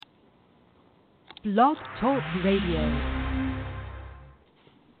Blog Talk Radio.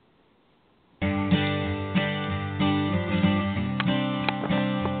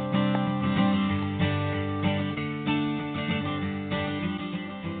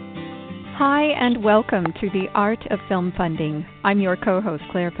 Hi, and welcome to The Art of Film Funding. I'm your co-host,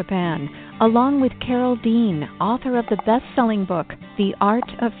 Claire Papin, along with Carol Dean, author of the best-selling book, The Art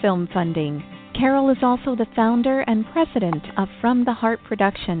of Film Funding. Carol is also the founder and president of From the Heart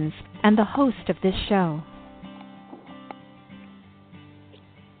Productions and the host of this show.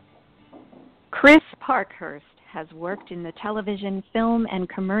 Chris Parkhurst has worked in the television, film, and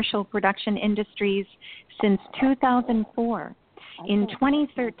commercial production industries since 2004. In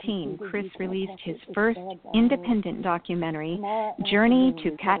 2013, Chris released his first independent documentary, Journey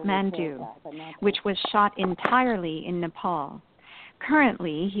to Kathmandu, which was shot entirely in Nepal.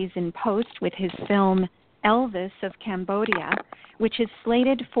 Currently, he's in post with his film, Elvis of Cambodia, which is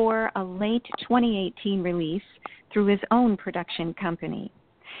slated for a late 2018 release through his own production company.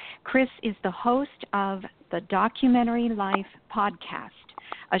 Chris is the host of the Documentary Life podcast,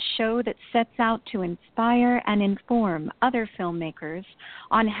 a show that sets out to inspire and inform other filmmakers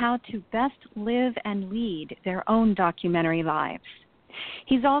on how to best live and lead their own documentary lives.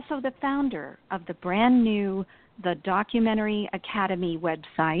 He's also the founder of the brand new The Documentary Academy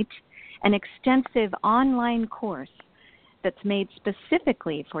website, an extensive online course that's made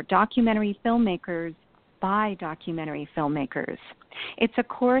specifically for documentary filmmakers by documentary filmmakers. It's a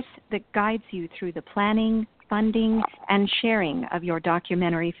course that guides you through the planning, funding, and sharing of your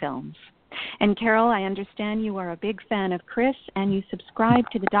documentary films. And Carol, I understand you are a big fan of Chris and you subscribe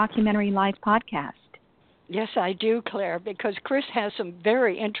to the Documentary Life podcast. Yes, I do, Claire, because Chris has some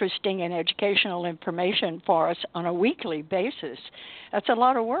very interesting and educational information for us on a weekly basis. That's a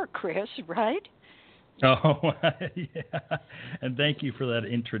lot of work, Chris, right? Oh, yeah. And thank you for that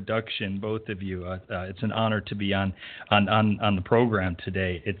introduction, both of you. It's an honor to be on the program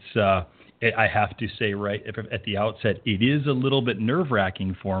today. I have to say right at the outset, it is a little bit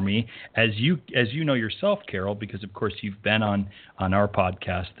nerve-wracking for me, as you know yourself, Carol, because of course you've been on our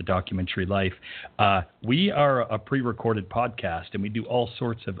podcast, The Documentary Life. We are a pre-recorded podcast, and we do all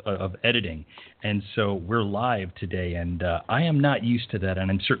sorts of editing, and so we're live today, and I am not used to that, and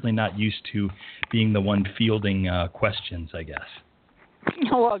I'm certainly not used to being the one fielding questions, I guess.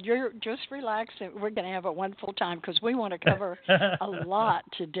 Well, you're just relax. We're going to have a wonderful time because we want to cover a lot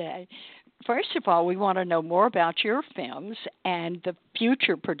today. First of all, we want to know more about your films and the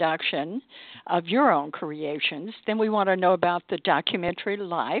future production of your own creations. Then we want to know about the Documentary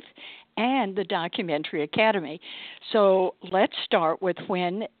Life and the Documentary Academy. So let's start with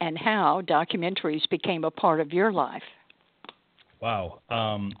when and how documentaries became a part of your life. Wow.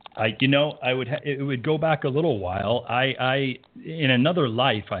 It would go back a little while. I in another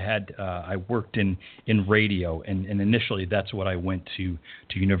life, I worked in radio, and initially that's what I went to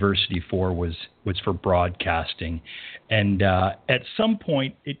university for was for broadcasting. And at some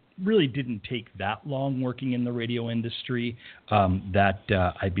point, it really didn't take that long working in the radio industry that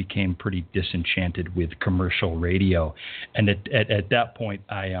I became pretty disenchanted with commercial radio. And at that point,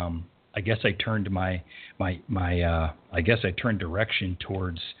 I guess I turned direction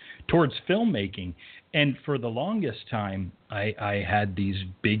towards filmmaking, and for the longest time, I had these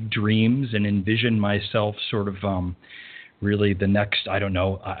big dreams and envisioned myself sort of really the next. I don't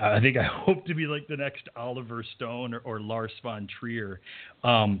know. I think I hope to be like the next Oliver Stone or Lars von Trier.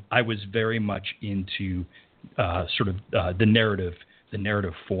 I was very much into the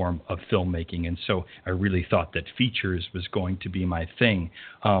narrative form of filmmaking. And so I really thought that features was going to be my thing.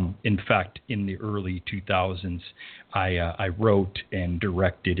 In fact, in the early 2000s, I wrote and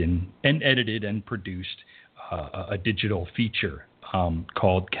directed and edited and produced a digital feature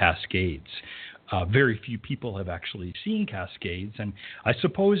called Cascades. Very few people have actually seen Cascades, and I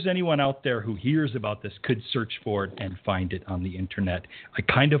suppose anyone out there who hears about this could search for it and find it on the internet. I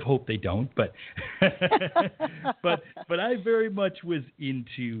kind of hope they don't, but but I very much was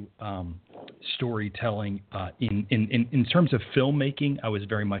into storytelling. In terms of filmmaking, I was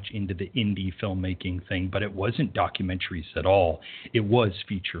very much into the indie filmmaking thing, but it wasn't documentaries at all. It was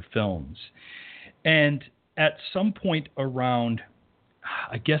feature films, and at some point around,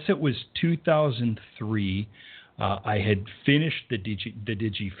 I guess it was 2003, I had finished the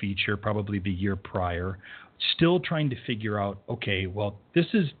Digi feature probably the year prior, still trying to figure out, okay, well, this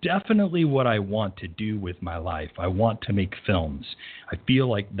is definitely what I want to do with my life. I want to make films. I feel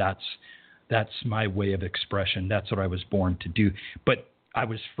like that's my way of expression. That's what I was born to do. But I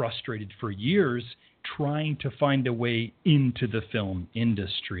was frustrated for years trying to find a way into the film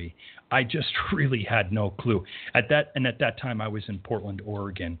industry. I just really had no clue. At that time, I was in Portland,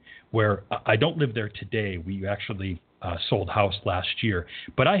 Oregon, where I don't live there today. We actually sold house last year,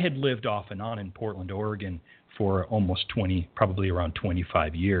 but I had lived off and on in Portland, Oregon for almost 20, probably around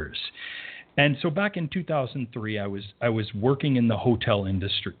 25 years. And so back in 2003, I was working in the hotel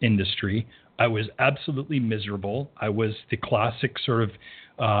industry. I was absolutely miserable. I was the classic sort of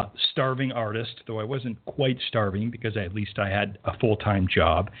starving artist, though I wasn't quite starving because at least I had a full-time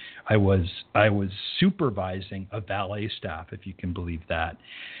job. I was supervising a valet staff, if you can believe that.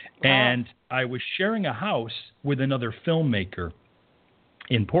 Wow. And I was sharing a house with another filmmaker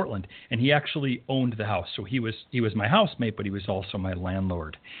in Portland, and he actually owned the house. So he was my housemate, but he was also my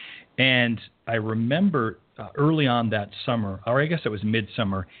landlord. And I remember early on that summer, or I guess it was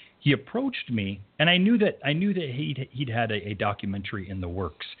midsummer, he approached me, and I knew that he'd had a documentary in the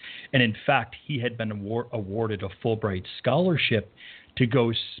works. And in fact, he had been awarded a Fulbright scholarship to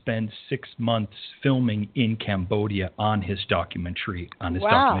go spend 6 months filming in Cambodia on his documentary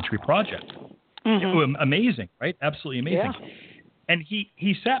project. Mm-hmm. Amazing, right? Absolutely amazing. Yeah. And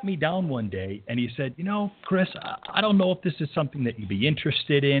he sat me down one day and he said, Chris, I don't know if this is something that you'd be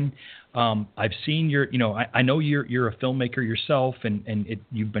interested in. I've seen I know you're a filmmaker yourself, and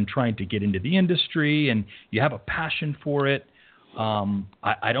you've been trying to get into the industry and you have a passion for it.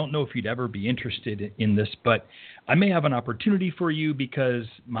 I don't know if you'd ever be interested in this, but I may have an opportunity for you because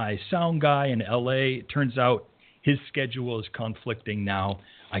my sound guy in LA, it turns out his schedule is conflicting now.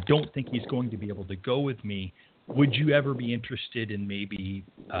 I don't think he's going to be able to go with me. Would you ever be interested in maybe,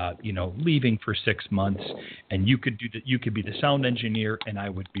 leaving for 6 months, and you could be the sound engineer, and I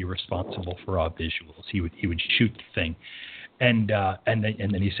would be responsible for all visuals. He would shoot the thing, and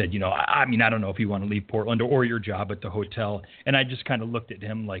then he said, I don't know if you want to leave Portland or your job at the hotel. And I just kind of looked at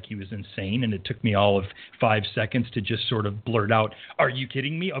him like he was insane, and it took me all of 5 seconds to just sort of blurt out, "Are you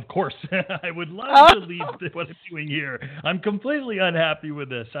kidding me? Of course, I would love to leave what I'm doing here. I'm completely unhappy with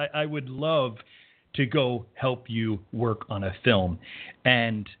this. I would love to go help you work on a film."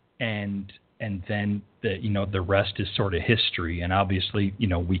 And then the rest is sort of history. And obviously,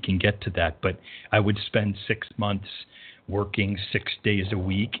 we can get to that, but I would spend 6 months working 6 days a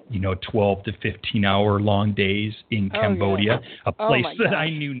week, 12 to 15 hour long days in Cambodia, a place that I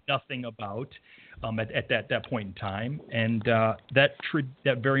knew nothing about at that point in time. And that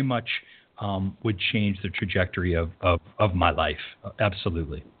very much would change the trajectory of my life.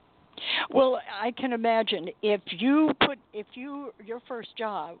 Absolutely. Well, I can imagine if your first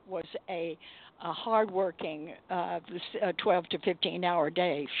job was a hardworking 12 to 15 hour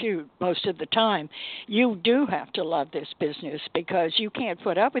day shoot most of the time, you do have to love this business because you can't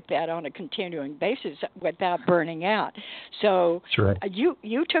put up with that on a continuing basis without burning out. So right.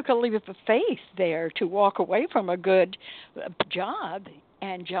 You took a leap of faith there to walk away from a good job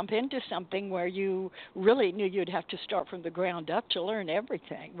and jump into something where you really knew you'd have to start from the ground up to learn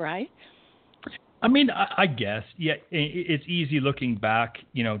everything, right? I mean, I guess, yeah, it's easy looking back,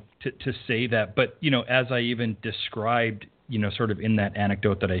 to say that. But, as I even described, sort of in that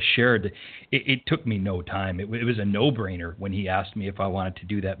anecdote that I shared, it took me no time. It was a no-brainer when he asked me if I wanted to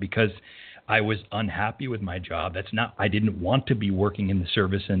do that because I was unhappy with my job. I didn't want to be working in the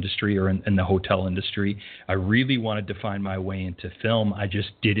service industry or in the hotel industry. I really wanted to find my way into film. I just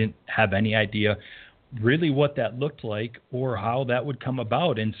didn't have any idea really what that looked like or how that would come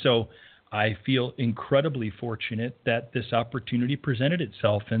about. And so I feel incredibly fortunate that this opportunity presented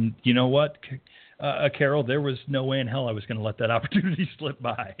itself. And you know what, Carol, there was no way in hell I was going to let that opportunity slip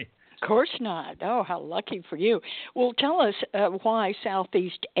by. Of course not. Oh, how lucky for you. Well, tell us why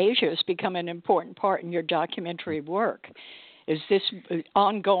Southeast Asia has become an important part in your documentary work. Is this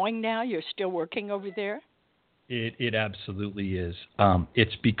ongoing now? You're still working over there? It absolutely is.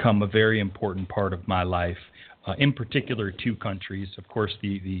 It's become a very important part of my life. In particular, 2 countries. Of course,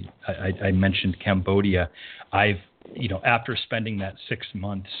 I mentioned Cambodia. After spending that 6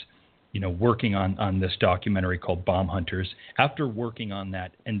 months, working on this documentary called Bomb Hunters, after working on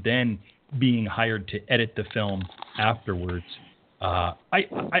that and then being hired to edit the film afterwards,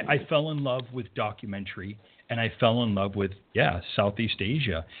 I fell in love with documentary, and I fell in love with Southeast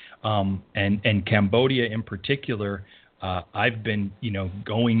Asia, and Cambodia in particular. I've been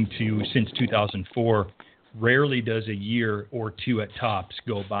going to since 2004. Rarely does a year or 2 at tops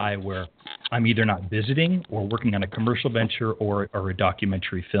go by where I'm either not visiting or working on a commercial venture or a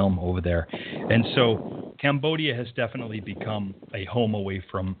documentary film over there. And so Cambodia has definitely become a home away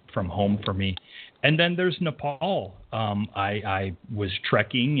from home for me. And then there's Nepal. I was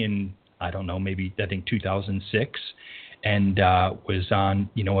trekking in, I think 2006. and was on,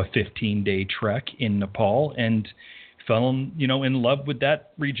 a 15-day trek in Nepal, and fell in love with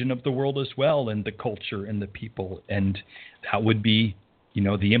that region of the world as well, and the culture and the people. And that would be,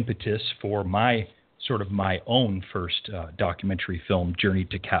 the impetus for my own first documentary film, Journey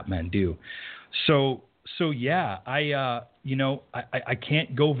to Kathmandu. So yeah, I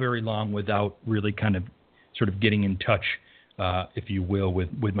can't go very long without really kind of sort of getting in touch, if you will,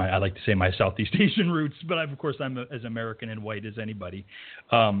 with my, I like to say, my Southeast Asian roots, but of course I'm as American and white as anybody.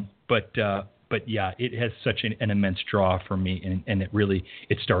 But yeah, it has such an immense draw for me, and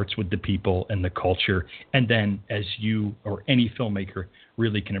it starts with the people and the culture, and then, as you or any filmmaker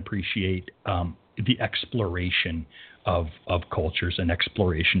really can appreciate, the exploration of cultures and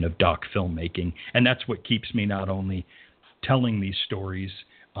exploration of doc filmmaking. And that's what keeps me not only telling these stories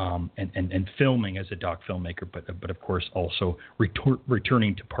and filming as a doc filmmaker, but of course also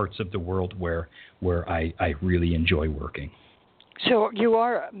returning to parts of the world where I really enjoy working. So you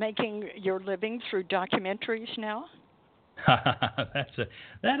are making your living through documentaries now?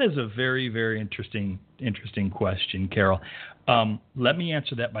 That is a very, very interesting question, Carol. Let me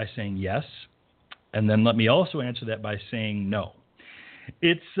answer that by saying yes. And then let me also answer that by saying no.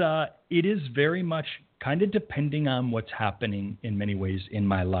 It is very much kind of depending on what's happening in many ways in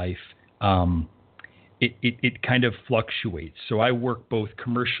my life. It kind of fluctuates. So I work both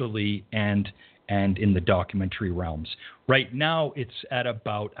commercially and in the documentary realms. Right now, it's at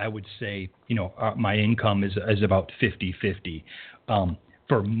about, I would say, my income is about 50-50.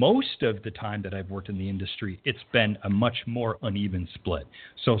 For most of the time that I've worked in the industry, it's been a much more uneven split.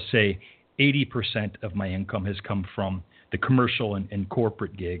 So say 80% of my income has come from the commercial and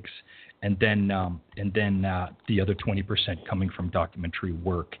corporate gigs, and then the other 20% coming from documentary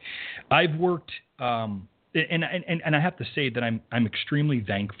work. I've worked, and I have to say that I'm extremely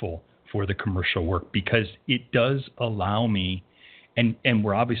thankful for the commercial work, because it does allow me, and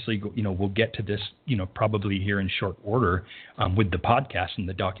we're obviously, we'll get to this, probably here in short order, with the podcast and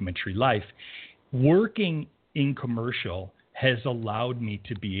the documentary life. Working in commercial has allowed me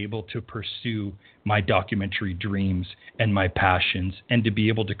to be able to pursue my documentary dreams and my passions, and to be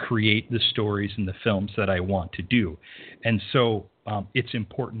able to create the stories and the films that I want to do. And so it's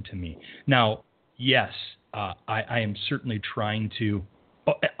important to me. Now, yes, I am certainly trying to,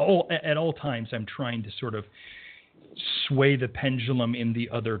 at all times, I'm trying to sort of sway the pendulum in the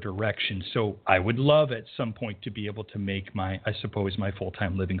other direction. So I would love at some point to be able to make my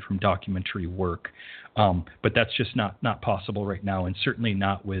full-time living from documentary work. But that's just not possible right now, and certainly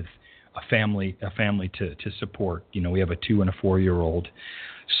not with a family to support. We have a 2 and a 4-year-old.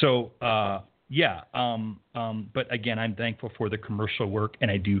 So, but again, I'm thankful for the commercial work, and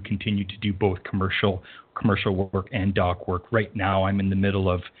I do continue to do both commercial work and doc work. Right now, I'm in the middle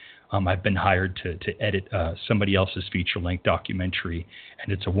of, I've been hired to edit somebody else's feature-length documentary,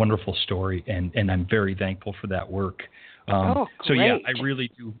 and it's a wonderful story, and I'm very thankful for that work. Great. So yeah, I really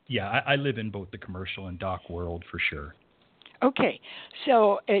do. Yeah, I live in both the commercial and doc world for sure. Okay,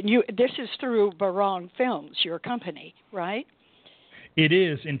 so this is through Barong Films, your company, right? It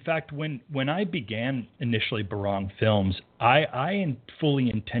is. In fact, when I began initially Barong Films, I fully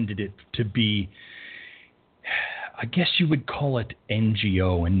intended it to be, I guess you would call it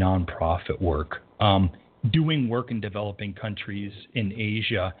NGO and nonprofit work. Doing work in developing countries in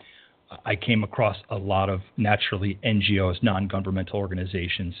Asia, I came across a lot of, naturally, NGOs, non-governmental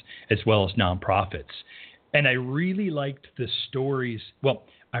organizations, as well as nonprofits. And I really liked the stories. Well,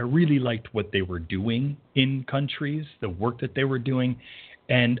 I really liked what they were doing in countries, the work that they were doing,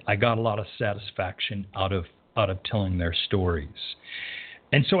 and I got a lot of satisfaction out of telling their stories.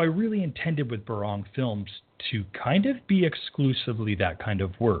 And so I really intended with Barong Films to kind of be exclusively that kind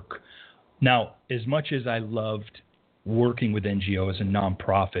of work. Now, as much as I loved working with NGOs and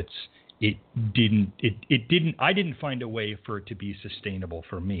nonprofits, I didn't find a way for it to be sustainable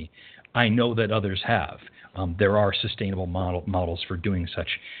for me. I know that others have. There are sustainable models for doing such,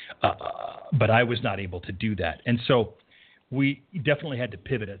 but I was not able to do that. And so we definitely had to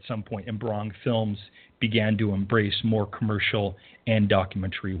pivot at some point, and Barong Films began to embrace more commercial and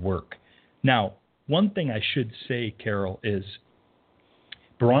documentary work. Now, one thing I should say, Carol, is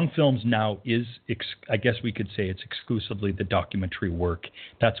Barong Films now is, I guess we could say it's exclusively the documentary work.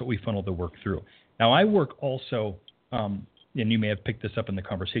 That's what we funnel the work through. Now, I work also, and you may have picked this up in the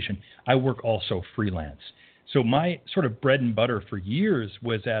conversation, I work also freelance. So my sort of bread and butter for years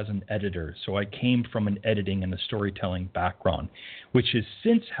was as an editor. So I came from an editing and a storytelling background, which has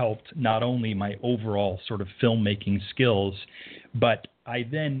since helped not only my overall sort of filmmaking skills, but I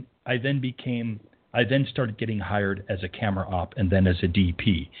then started getting hired as a camera op and then as a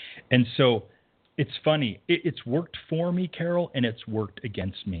DP. And so it's funny. It's worked for me, Carol, and it's worked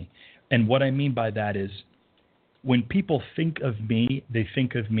against me. And what I mean by that is when people think of me, they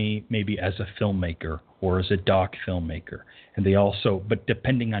think of me maybe as a filmmaker or as a doc filmmaker. And they also, but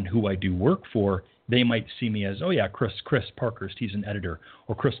depending on who I do work for, they might see me as, oh yeah, Chris Parkhurst, he's an editor,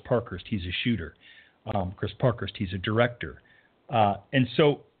 or Chris Parkhurst, he's a shooter. Chris Parkhurst, he's a director. And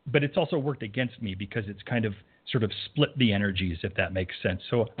so, but it's also worked against me because it's kind of sort of split the energies, if that makes sense.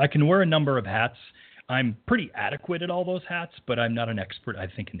 So I can wear a number of hats. I'm pretty adequate at all those hats, but I'm not an expert, I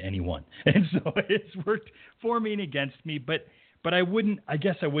think, in any one. And so it's worked for me and against me. But I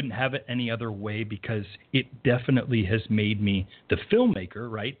guess I wouldn't have it any other way, because it definitely has made me the filmmaker,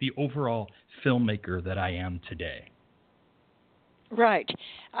 right? The overall filmmaker that I am today. Right.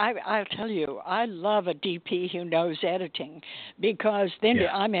 I'll tell you, I love a DP who knows editing, because then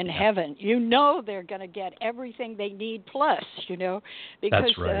I'm in heaven. You know they're going to get everything they need plus, because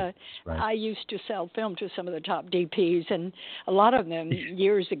That's right. I used to sell film to some of the top DPs, and a lot of them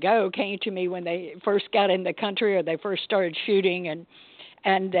years ago came to me when they first got in the country or they first started shooting,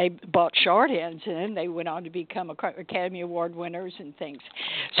 and they bought short-ends, and then they went on to become Academy Award winners and things.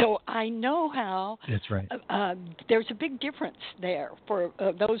 So I know how. That's right. There's a big difference there for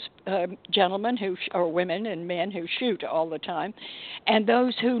those gentlemen or women and men who shoot all the time, and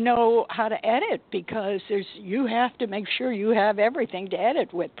those who know how to edit, because you have to make sure you have everything to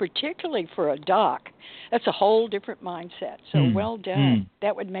edit with, particularly for a doc. That's a whole different mindset. So well done.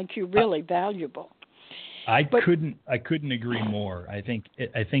 That would make you really valuable. I couldn't agree more. I think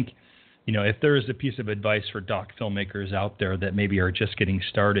if there is a piece of advice for doc filmmakers out there that maybe are just getting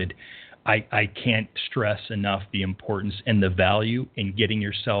started, I can't stress enough the importance and the value in getting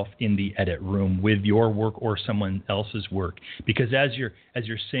yourself in the edit room with your work or someone else's work, because as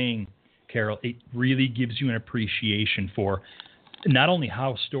you're saying, Carol, it really gives you an appreciation for not only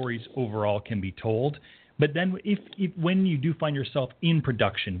how stories overall can be told, but then if when you do find yourself in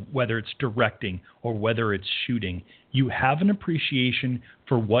production, whether it's directing or whether it's shooting, you have an appreciation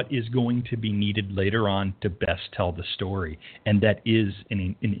for what is going to be needed later on to best tell the story. And that is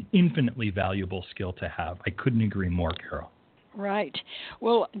an infinitely valuable skill to have. I couldn't agree more, Carol. Right.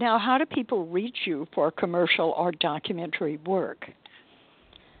 Well, now, how do people reach you for commercial or documentary work?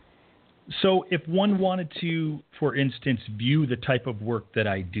 So if one wanted to, for instance, view the type of work that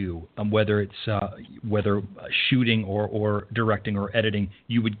I do, whether it's whether shooting or directing or editing,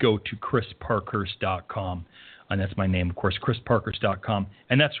 you would go to chrisparkhurst.com. And that's my name, of course, chrisparkhurst.com.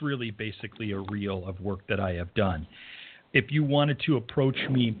 And that's really basically a reel of work that I have done. If you wanted to approach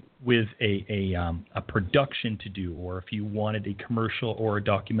me with a production to do, or if you wanted a commercial or a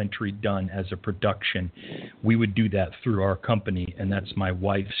documentary done as a production, we would do that through our company, and that's my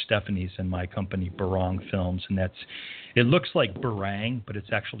wife Stephanie's and my company Barong Films, and it looks like Barang, but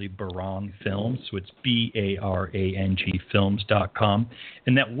it's actually Barong Films, so it's BARANG Films.com,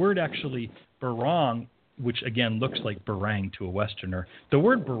 and that word actually Barong, which again looks like barang to a Westerner, the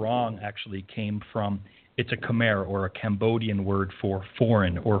word barong actually came from. It's a Khmer or a Cambodian word for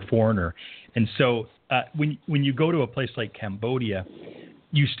foreign or foreigner. And so when you go to a place like Cambodia,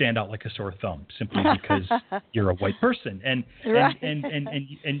 you stand out like a sore thumb simply because you're a white person. And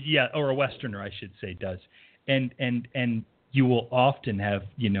yeah, or a Westerner, I should say, does. And you will often have,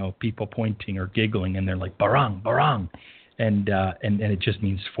 people pointing or giggling, and they're like, barang, barang. And it just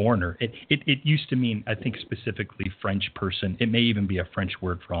means foreigner. It used to mean, I think, specifically French person. It may even be a French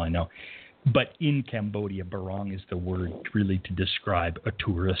word for all I know. But in Cambodia, barong is the word really to describe a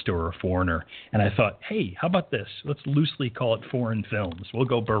tourist or a foreigner. And I thought, hey, how about this? Let's loosely call it foreign films. We'll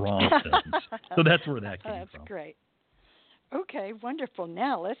go barong films. So that's where that came from. That's great. Okay, wonderful.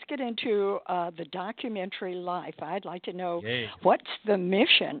 Now let's get into the documentary life. I'd like to know what's the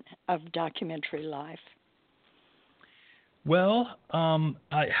mission of documentary life? Well,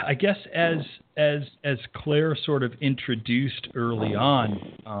 I guess as Claire sort of introduced early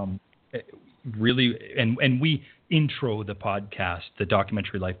on, really, and we intro the podcast, the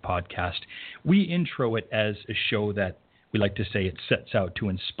Documentary Life podcast, we intro it as a show that we like to say it sets out to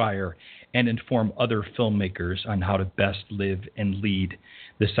inspire and inform other filmmakers on how to best live and lead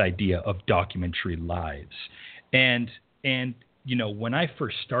this idea of documentary lives. And when I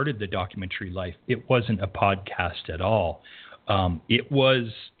first started the Documentary Life, it wasn't a podcast at all. It was,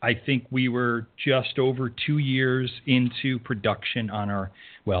 I think we were just over 2 years into production on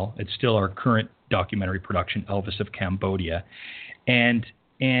it's still our current documentary production, Elvis of Cambodia. And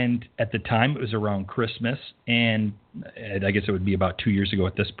at the time, it was around Christmas, and I guess it would be about 2 years ago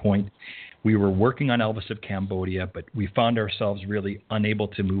at this point. We were working on Elvis of Cambodia, but we found ourselves really unable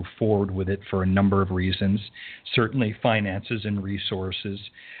to move forward with it for a number of reasons, certainly finances and resources.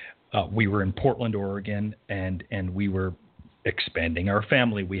 we were in Portland, Oregon, and we were expanding our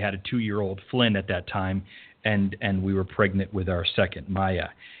family. We had a 2-year-old Flynn at that time, and we were pregnant with our second Maya.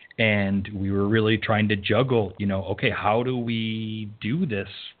 And we were really trying to juggle, okay, how do we do this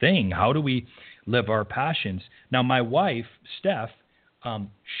thing? How do we live our passions? Now, my wife, Steph,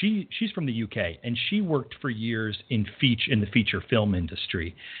 she's from the UK, and she worked for years in the feature film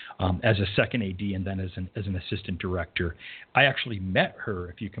industry as a second AD and then as an assistant director. I actually met her,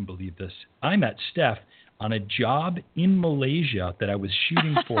 if you can believe this. I met Steph on a job in Malaysia that I was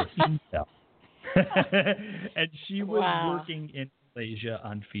shooting for Intel. And she was working in Malaysia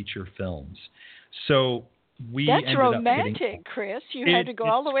on feature films. So That's romantic, Chris. You had to go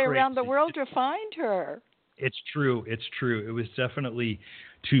all the way around the world to find her. It's true. It was definitely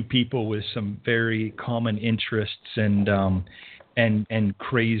two people with some very common interests and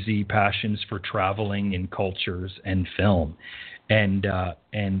crazy passions for traveling and cultures and film. And a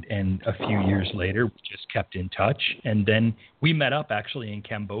few years later, we just kept in touch. And then we met up actually in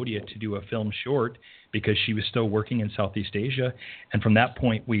Cambodia to do a film short because she was still working in Southeast Asia. And from that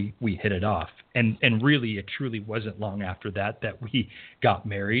point, we hit it off. And really, it truly wasn't long after that we got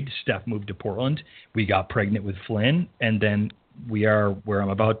married. Steph moved to Portland. We got pregnant with Flynn. And then we are where I'm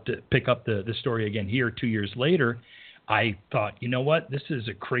about to pick up the story again here 2 years later. I thought, you know what? This is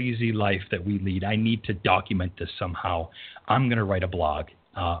a crazy life that we lead. I need to document this somehow. I'm going to write a blog.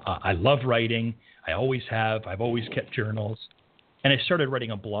 I love writing. I always have. I've always kept journals. And I started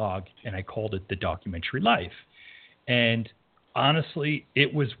writing a blog, and I called it The Documentary Life. And honestly,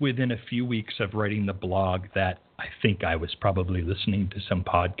 it was within a few weeks of writing the blog that I think I was probably listening to some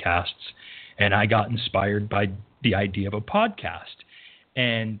podcasts, and I got inspired by the idea of a podcast.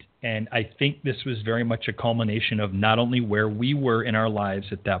 And I think this was very much a culmination of not only where we were in our lives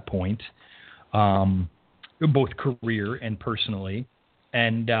at that point, both career and personally.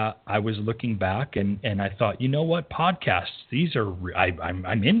 And I was looking back and I thought, you know what, podcasts, these are,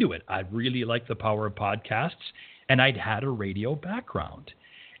 I'm into it. I really like the power of podcasts. And I'd had a radio background.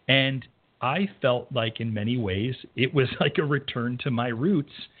 And I felt like in many ways it was like a return to my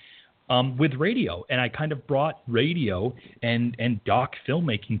roots with radio. And I kind of brought radio and doc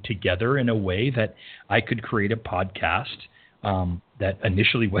filmmaking together in a way that I could create a podcast that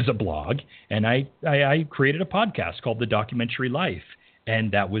initially was a blog. And I created a podcast called The Documentary Life.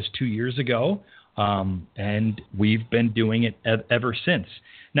 And that was 2 years ago. And we've been doing it ever since.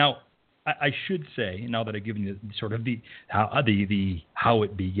 Now, I should say, now that I've given you sort of the how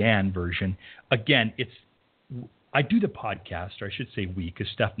it began version, again, I do the podcast, or I should say we,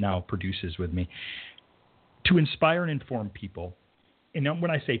 because Steph now produces with me, to inspire and inform people. And when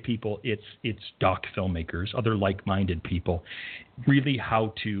I say people, it's doc filmmakers, other like-minded people, really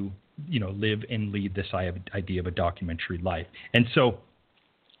how to live and lead this idea of a documentary life. And so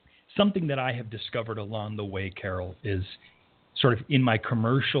something that I have discovered along the way, Carol, is sort of in my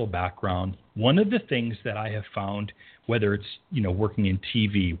commercial background, one of the things that I have found, whether it's, working in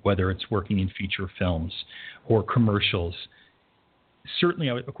TV, whether it's working in feature films or commercials, certainly,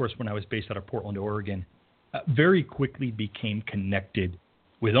 of course, when I was based out of Portland, Oregon, very quickly became connected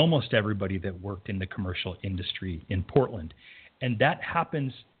with almost everybody that worked in the commercial industry in Portland. And that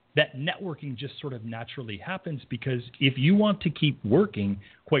networking just sort of naturally happens because if you want to keep working,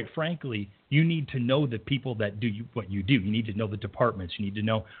 quite frankly, you need to know the people that do what you do. You need to know the departments. You need to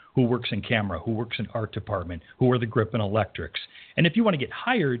know who works in camera, who works in art department, who are the grip and electrics. And if you want to get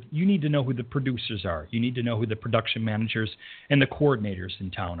hired, you need to know who the producers are. You need to know who the production managers and the coordinators in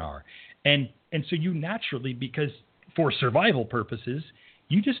town are. And so you naturally, because for survival purposes,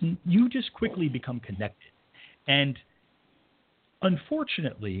 you just quickly become connected. And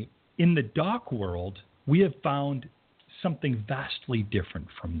unfortunately, in the doc world, we have found something vastly different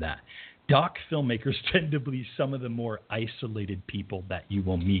from that. Doc filmmakers tend to be some of the more isolated people that you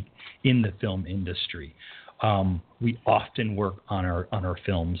will meet in the film industry. We often work on our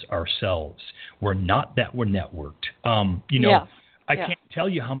films ourselves. We're not that we're networked. I can't tell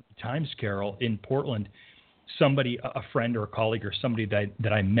you how many times, Carol, in Portland, somebody, a friend or a colleague or somebody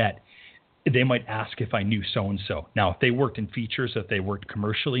that I met, they might ask if I knew so-and-so. Now, if they worked in features, if they worked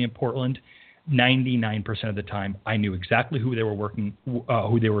commercially in Portland, 99% of the time, I knew exactly who they were working,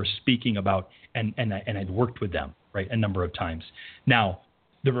 who they were speaking about, and I'd worked with them, right, a number of times. Now,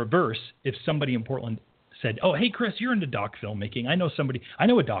 the reverse, if somebody in Portland said, "Oh, hey, Chris, you're into doc filmmaking. I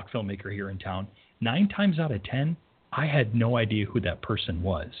know a doc filmmaker here in town." 9 times out of 10, I had no idea who that person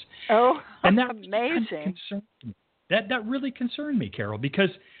was. Oh, and that amazing! That really concerned me, Carol, because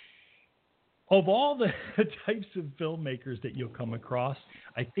of all the types of filmmakers that you'll come across,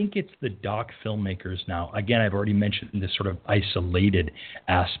 I think it's the doc filmmakers now. Again, I've already mentioned this sort of isolated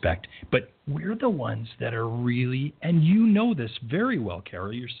aspect, but we're the ones that are really, and you know this very well,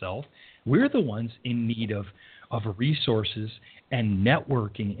 Carol, yourself, we're the ones in need of resources and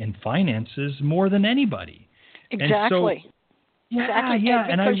networking and finances more than anybody. Exactly. Yeah, exactly. yeah,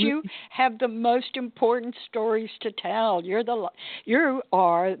 And because you have the most important stories to tell. You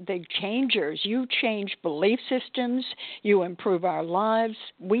are the changers. You change belief systems. You improve our lives.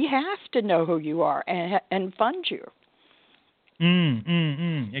 We have to know who you are and fund you.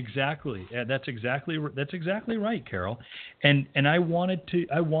 Exactly. Yeah, that's exactly right, Carol. And I wanted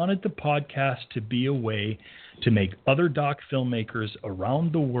the podcast to be a way to make other doc filmmakers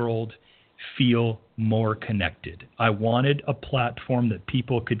around the world feel more connected. I wanted a platform that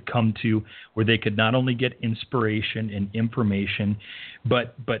people could come to where they could not only get inspiration and information,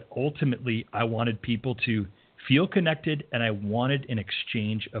 but ultimately I wanted people to feel connected, and I wanted an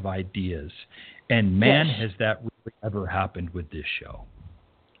exchange of ideas. And man, Yes. has that really ever happened with this show.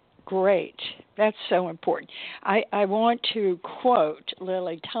 Great. That's so important. I want to quote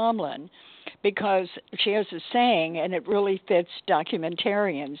Lily Tomlin because she has a saying, and it really fits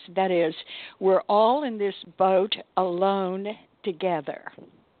documentarians. That is, we're all in this boat alone together.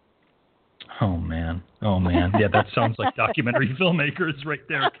 Oh, man. Yeah, that sounds like documentary filmmakers right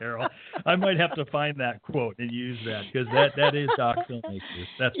there, Carol. I might have to find that quote and use that because that is doc filmmakers.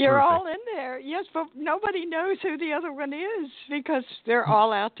 That's You're perfect. all in there. Yes, but nobody knows who the other one is because they're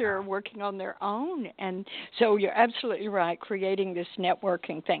all out there working on their own. And so you're absolutely right, creating this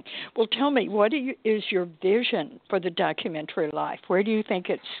networking thing. Well, tell me, what is your vision for the documentary life? Where do you think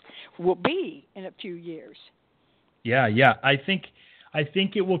will be in a few years? Yeah. I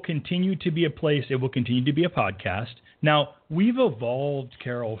think it will continue to be a place. It will continue to be a podcast. Now, we've evolved,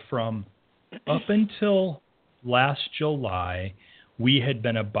 Carol, from up until last July, we had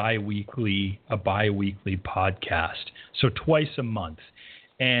been a bi-weekly podcast, so twice a month.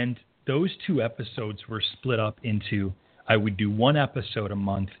 And those 2 episodes were split up into, I would do 1 episode a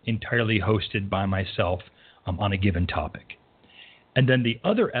month entirely hosted by myself on a given topic. And then the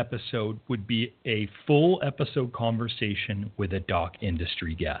other episode would be a full episode conversation with a doc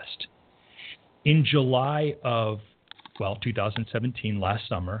industry guest. In July of, 2017, last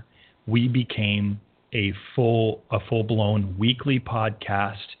summer, we became a full-blown weekly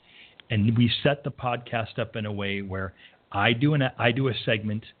podcast, and we set the podcast up in a way where I do a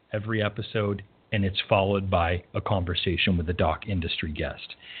segment every episode, and it's followed by a conversation with a doc industry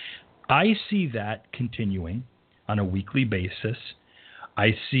guest. I see that continuing on a weekly basis.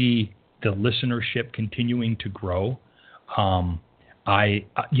 I see the listenership continuing to grow. One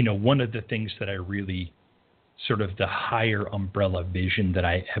of the things that I really sort of the higher umbrella vision that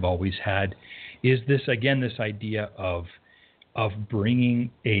I have always had is this idea of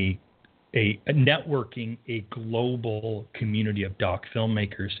bringing a networking a global community of doc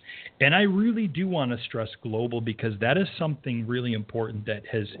filmmakers. And I really do want to stress global because that is something really important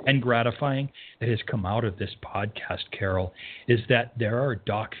and gratifying that has come out of this podcast, Carol, is that there are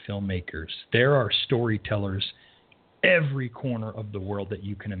doc filmmakers, there are storytellers every corner of the world that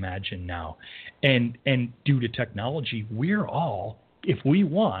you can imagine now. And due to technology, we're all, if we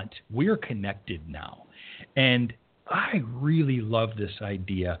want, we're connected now. And I really love this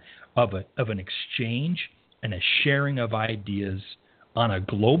idea of an exchange and a sharing of ideas on a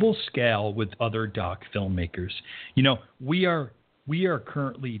global scale with other doc filmmakers. We are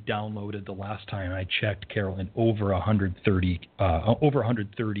currently downloaded, the last time I checked, Carol, in over 130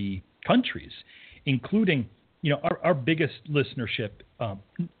 countries, including our biggest listenership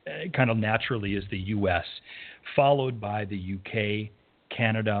kind of naturally is the U.S., followed by the U.K.,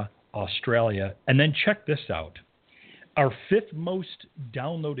 Canada, Australia, and then check this out. Our 5th most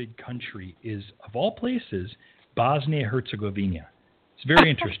downloaded country is, of all places, Bosnia-Herzegovina. It's very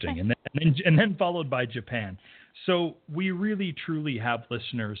interesting, and then followed by Japan. So we really, truly have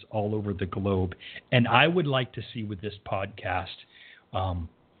listeners all over the globe, and I would like to see with this podcast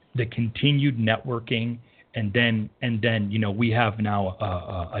the continued networking, and then we have now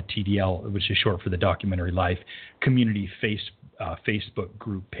a TDL, which is short for the Documentary Life Community Facebook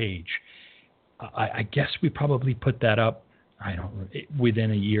group page. I guess we probably put that up,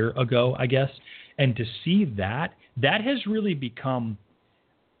 within a year ago, I guess. And to see that has really become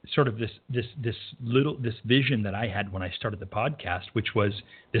sort of this vision that I had when I started the podcast, which was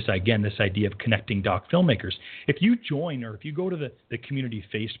this idea of connecting doc filmmakers. If you join, or if you go to the community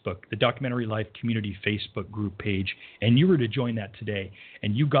Facebook, the Documentary Life community Facebook group page, and you were to join that today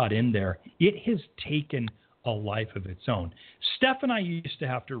and you got in there, it has taken a life of its own. Steph and I used to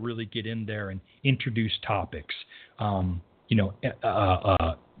have to really get in there and introduce topics.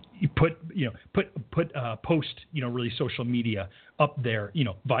 Post really social media up there,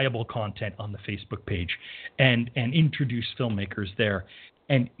 viable content on the Facebook page, and introduce filmmakers there.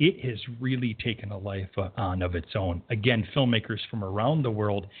 And it has really taken a life on of its own. Again, filmmakers from around the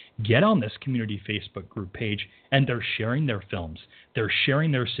world get on this community Facebook group page, and they're sharing their films. They're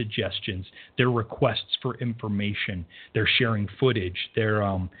sharing their suggestions, their requests for information. They're sharing footage. They're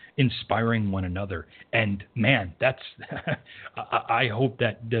inspiring one another. And man, that's I hope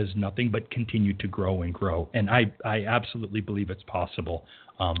that does nothing but continue to grow and grow. And I absolutely believe it's possible.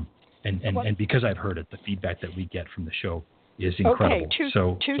 And because I've heard it, the feedback that we get from the show is incredible.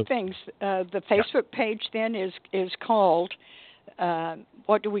 Okay, two things. The Facebook page then is called,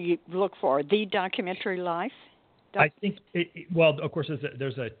 what do we look for? The Documentary Life? I think, of course,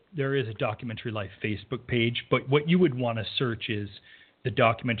 there is a Documentary Life Facebook page, but what you would want to search is the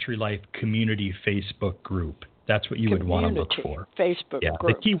Documentary Life Community Facebook group. That's what you would want to look for. Facebook group.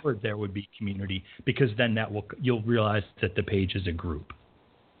 The keyword there would be community, because then you'll realize that the page is a group.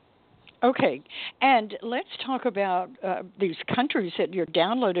 Okay, and let's talk about these countries that you're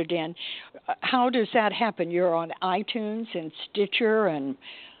downloaded in. How does that happen? You're on iTunes and Stitcher, and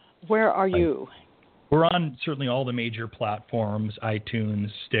where are you? We're on certainly all the major platforms: iTunes,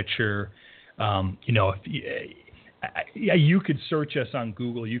 Stitcher. You could search us on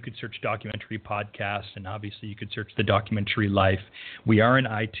Google. You could search Documentary Podcast, and obviously you could search The Documentary Life. We are in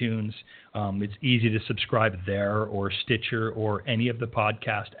iTunes. It's easy to subscribe there, or Stitcher, or any of the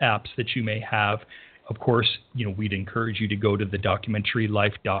podcast apps that you may have. Of course, we'd encourage you to go to the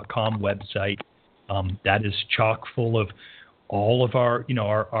documentarylife.com website. That is chock full of all of our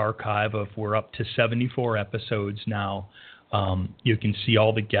archive of, we're up to 74 episodes now. You can see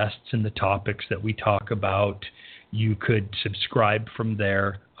all the guests and the topics that we talk about. You could subscribe from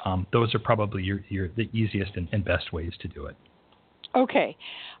there. Those are probably the easiest and best ways to do it. Okay.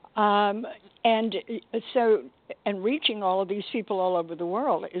 And reaching all of these people all over the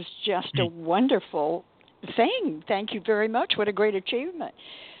world is just a wonderful thing. Thank you very much. What a great achievement.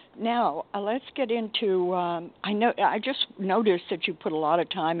 Now, let's get into, I just noticed that you put a lot of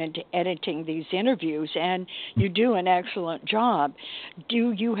time into editing these interviews, and you do an excellent job.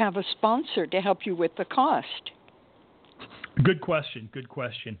 Do you have a sponsor to help you with the cost? Good question.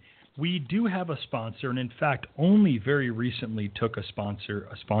 We do have a sponsor, and in fact, only very recently took a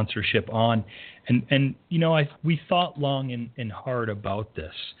sponsorship on, and we thought long and hard about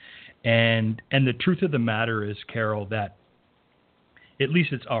this, and the truth of the matter is, Carol, that at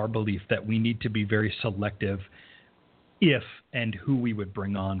least it's our belief that we need to be very selective if and who we would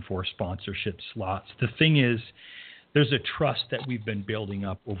bring on for sponsorship slots. The thing is, there's a trust that we've been building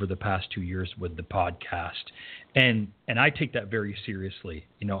up over the past 2 years with the podcast. And I take that very seriously.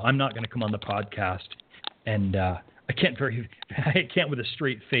 I'm not going to come on the podcast and I can't with a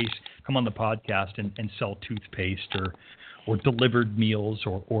straight face come on the podcast and sell toothpaste or delivered meals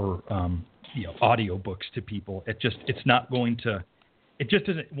or audio books to people. It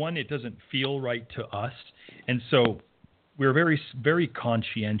doesn't feel right to us. And so we're very, very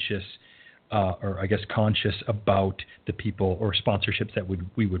conscientious conscious about the people or sponsorships that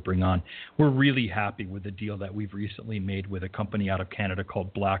we would bring on. We're really happy with the deal that we've recently made with a company out of Canada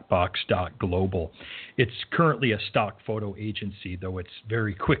called Blackbox.global. It's currently a stock photo agency, though it's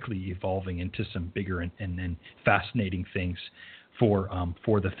very quickly evolving into some bigger and fascinating things for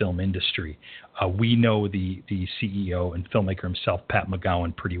the film industry. We know the CEO and filmmaker himself, Pat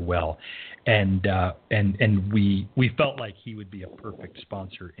McGowan, pretty well, and we felt like he would be a perfect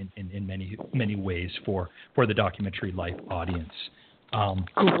sponsor in many ways for the Documentary Life audience.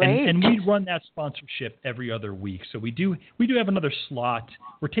 Great. And we run that sponsorship every other week. So we do have another slot.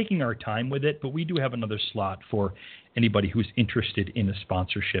 We're taking our time with it, but we do have another slot for anybody who's interested in a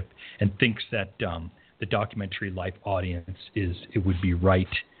sponsorship and thinks that the Documentary Life audience it would be right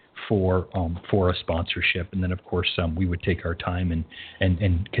for a sponsorship. And then of course we would take our time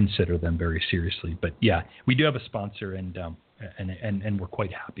and consider them very seriously. But yeah, we do have a sponsor and we're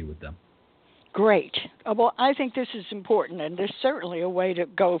quite happy with them. Great. Well, I think this is important, and there's certainly a way to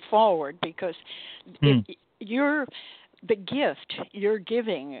go forward because the gift you're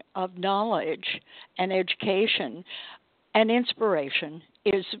giving of knowledge and education and inspiration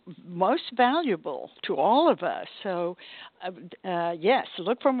is most valuable to all of us. So, yes,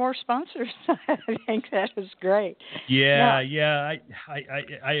 look for more sponsors. I think that is great. Yeah.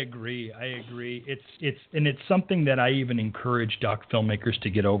 I agree. It's something that I even encourage doc filmmakers to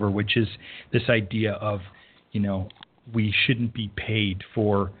get over, which is this idea of, we shouldn't be paid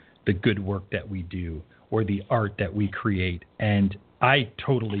for the good work that we do, or the art that we create. And I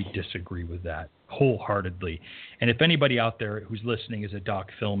totally disagree with that wholeheartedly. And if anybody out there who's listening is a doc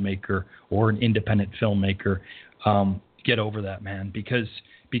filmmaker or an independent filmmaker, get over that, man, because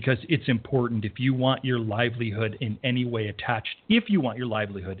it's important. If you want your livelihood in any way attached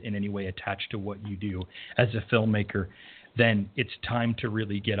to what you do as a filmmaker, then it's time to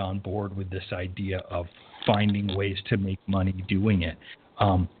really get on board with this idea of finding ways to make money doing it.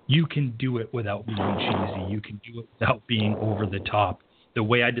 You can do it without being cheesy. You can do it without being over the top. The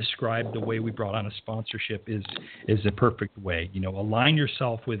way I described the way we brought on a sponsorship is a perfect way. Align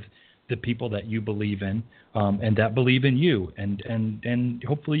yourself with the people that you believe in, and that believe in you, and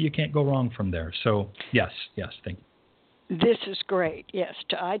hopefully you can't go wrong from there. So yes, thank you. This is great. Yes,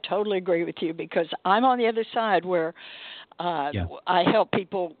 I totally agree with you, because I'm on the other side where I help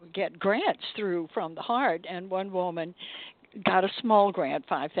people get grants through From the Heart, and one woman got a small grant,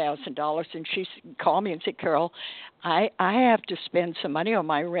 $5,000, and she called me and said, Carol, I have to spend some money on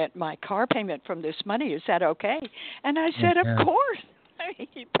my rent, my car payment from this money. Is that okay? And I said, of course.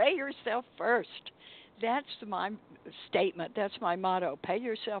 You pay yourself first. That's my statement. That's my motto. Pay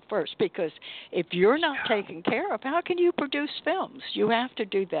yourself first, because if you're not taken care of, how can you produce films? You have to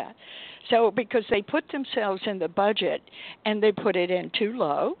do that. So because they put themselves in the budget and they put it in too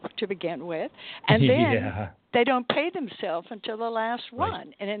low to begin with, and then they don't pay themselves until the last one.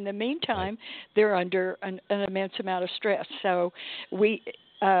 Right. And in the meantime, they're under an immense amount of stress. So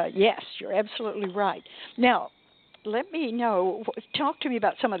yes, you're absolutely right. Now, let me know. Talk to me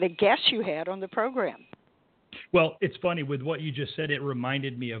about some of the guests you had on the program. Well, it's funny with what you just said. It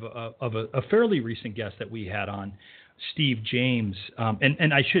reminded me of a fairly recent guest that we had on, Steve James.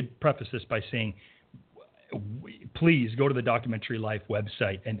 And I should preface this by saying, please go to the Documentary Life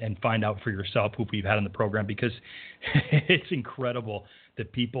website and find out for yourself who we've had on the program, because it's incredible the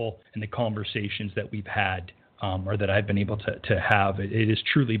people and the conversations that we've had, or that I've been able to have. It has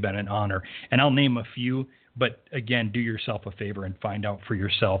truly been an honor. And I'll name a few. But again, do yourself a favor and find out for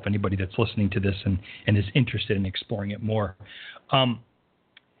yourself, anybody that's listening to this and is interested in exploring it more.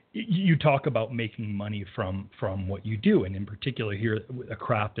 You talk about making money from what you do, and in particular here, a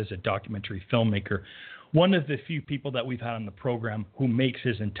craft as a documentary filmmaker. One of the few people that we've had on the program who makes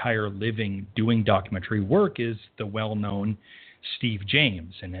his entire living doing documentary work is the well-known Steve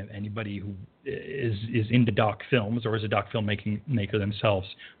James. And anybody who is into doc films or is a doc filmmaker themselves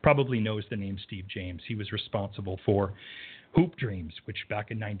probably knows the name Steve James. He was responsible for Hoop Dreams, which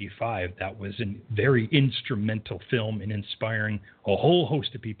back in '95, that was a very instrumental film in inspiring a whole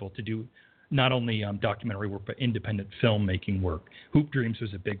host of people to do not only documentary work, but independent filmmaking work. Hoop Dreams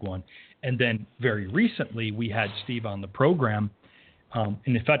was a big one. And then very recently, we had Steve on the program. And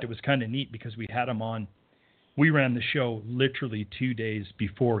in fact, it was kind of neat because we had him on. We ran the show literally 2 days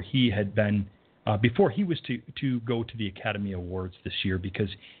before he had been, before he was to go to the Academy Awards this year, because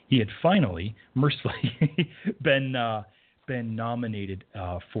he had finally, mercifully, been nominated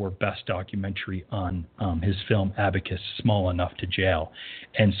for Best Documentary on his film Abacus, Small Enough to Jail.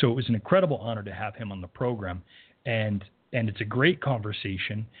 And so it was an incredible honor to have him on the program. And it's a great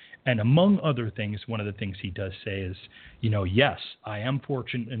conversation. And among other things, one of the things he does say is, yes, I am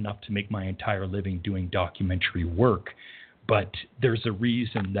fortunate enough to make my entire living doing documentary work, but there's a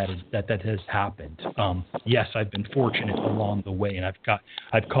reason that has happened. Yes, I've been fortunate along the way, and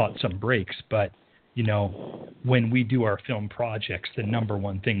I've caught some breaks, but when we do our film projects, the number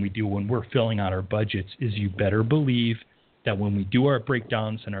one thing we do when we're filling out our budgets is, you better believe that when we do our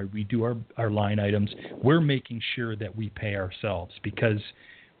breakdowns and we do our line items, we're making sure that we pay ourselves, because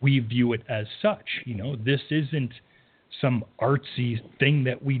we view it as such. This isn't some artsy thing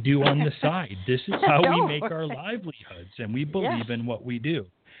that we do on the side. This is how we make our livelihoods, and we believe in what we do.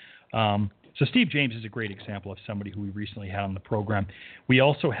 So Steve James is a great example of somebody who we recently had on the program. We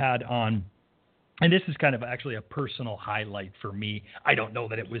also had on, and this is kind of actually a personal highlight for me. I don't know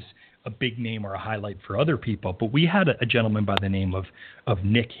that it was a big name or a highlight for other people, but we had a gentleman by the name of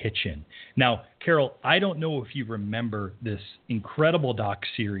Nick Hitchin. Now, Carol, I don't know if you remember this incredible doc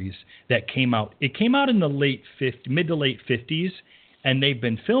series that came out. It came out in the mid to late 50s, and they've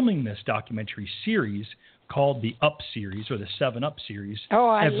been filming this documentary series called the Up series, or the 7 Up series,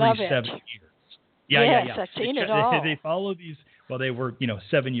 every 7 years. Yes, I've seen it all. They follow these. Well, they were,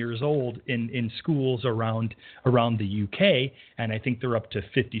 7 years old in schools around the UK, and I think they're up to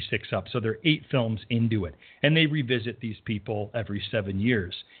 56 up. So they're 8 films into it, and they revisit these people every 7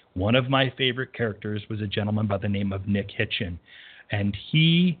 years. One of my favorite characters was a gentleman by the name of Nick Hitchin, and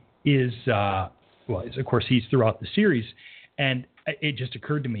he is, of course, he's throughout the series. And it just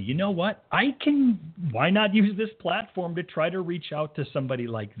occurred to me, you know what? Why not use this platform to try to reach out to somebody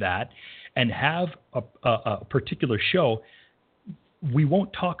like that and have a particular show. We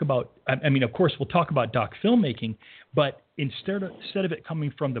won't talk about, I mean, of course, we'll talk about doc filmmaking, but instead of it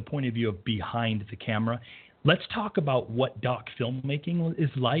coming from the point of view of behind the camera, let's talk about what doc filmmaking is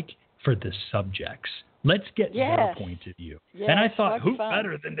like for the subjects. Let's get their point of view. Yes, and I thought, who fun.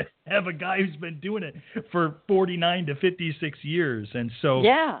 better than to have a guy who's been doing it for 49 to 56 years? And so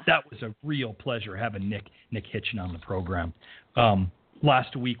that was a real pleasure having Nick Hitchen on the program.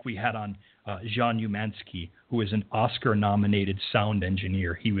 Last week we had on Jean Umansky, who is an Oscar-nominated sound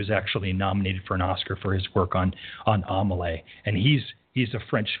engineer. He was actually nominated for an Oscar for his work on Amelie. And he's a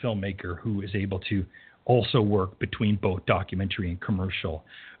French filmmaker who is able to also work between both documentary and commercial.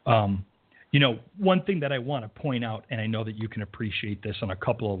 One thing that I want to point out, and I know that you can appreciate this on a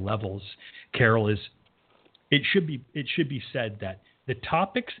couple of levels, Carol, is it should be said that the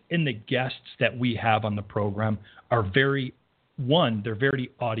topics and the guests that we have on the program are they're very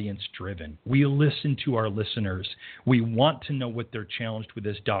audience driven. We listen to our listeners. We want to know what they're challenged with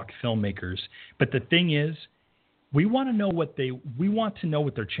as doc filmmakers. But the thing is, we want to know what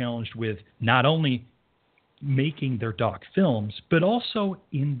they're challenged with, not only making their doc films, but also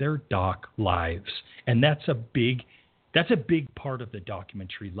in their doc lives. And that's a big part of the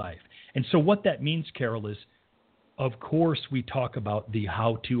documentary life. And so what that means, Carol, is, of course, we talk about the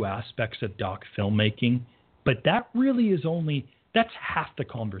how-to aspects of doc filmmaking, but that really that's half the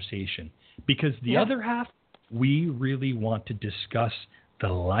conversation, because the other half, we really want to discuss the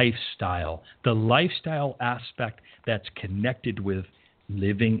lifestyle aspect that's connected with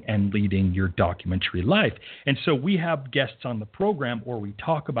living and leading your documentary life. And so we have guests on the program, or we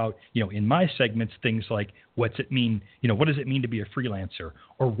talk about, in my segments, things like, what does it mean to be a freelancer?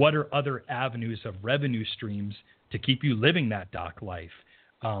 Or what are other avenues of revenue streams to keep you living that doc life?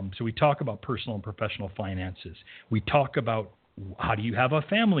 So we talk about personal and professional finances. We talk about, how do you have a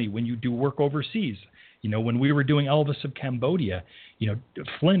family when you do work overseas? When we were doing Elvis of Cambodia,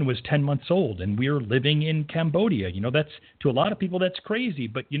 Flynn was 10 months old and we were living in Cambodia. That's, to a lot of people, that's crazy.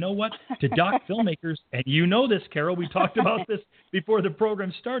 But you know what? To doc filmmakers, and this, Carol, we talked about this before the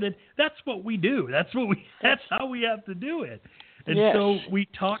program started. That's what we do. That's how we have to do it. And so we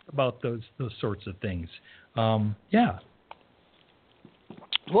talk about those sorts of things. Well,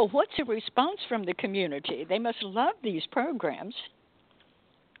 what's the response from the community? They must love these programs.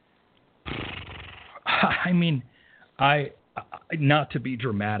 I mean, I not to be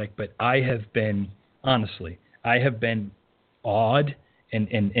dramatic, but I have been awed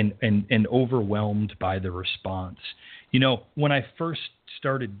and overwhelmed by the response. When I first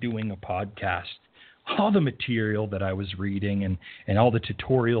started doing a podcast, all the material that I was reading and all the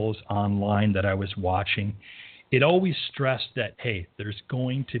tutorials online that I was watching, it always stressed that, hey, there's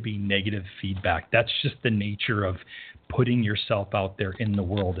going to be negative feedback. That's just the nature of putting yourself out there in the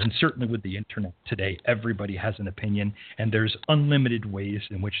world. And certainly with the internet today, everybody has an opinion, and there's unlimited ways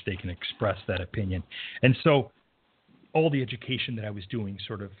in which they can express that opinion. And so all the education that I was doing,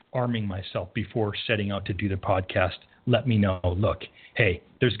 sort of arming myself before setting out to do the podcast, let me know, look, hey,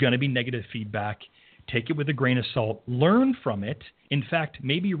 there's going to be negative feedback. Take it with a grain of salt. Learn from it. In fact,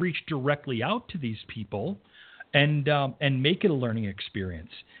 maybe reach directly out to these people and make it a learning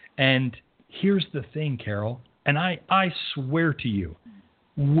experience. And here's the thing, Carol, and I swear to you,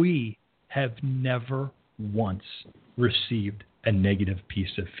 we have never once received a negative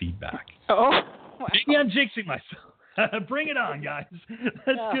piece of feedback. Oh, wow. Maybe I'm jinxing myself. Bring it on, guys.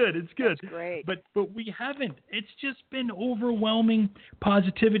 That's good. It's good. That's great. But we haven't. It's just been overwhelming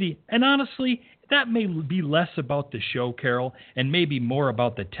positivity. And honestly, that may be less about the show, Carol, and maybe more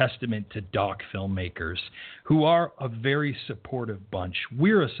about the testament to doc filmmakers, who are a very supportive bunch.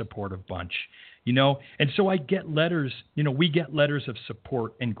 We're a supportive bunch, And so I get letters, we get letters of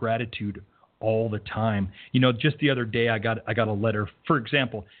support and gratitude all the time. Just the other day I got a letter, for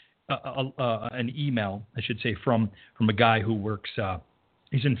example, an email, I should say, from a guy who works.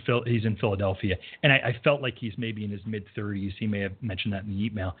 He's in Philadelphia, and I felt like he's maybe in his mid-30s. He may have mentioned that in the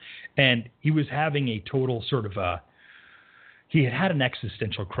email, and he was having a total sort of he had an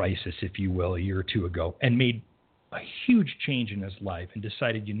existential crisis, if you will, a year or two ago, and made a huge change in his life, and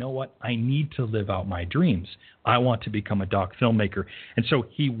decided, you know what, I need to live out my dreams. I want to become a doc filmmaker, and so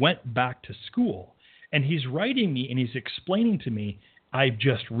he went back to school, and he's writing me, and he's explaining to me, I've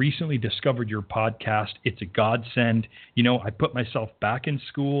just recently discovered your podcast. It's a godsend. I put myself back in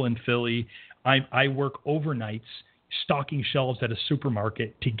school in Philly. I work overnights, stocking shelves at a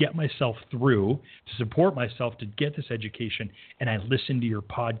supermarket to get myself through, to support myself, to get this education. And I listen to your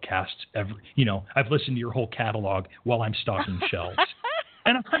podcasts I've listened to your whole catalog while I'm stocking shelves.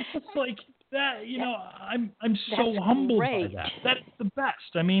 And I'm just like that, I'm so humbled by that. That is the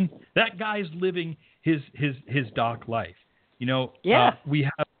best. I mean, that guy's living his doc life. We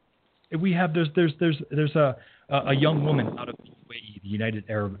have there's a young woman out of UAE, the United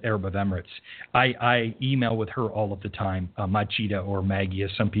Arab Emirates. I email with her all of the time, Machida, or Maggie,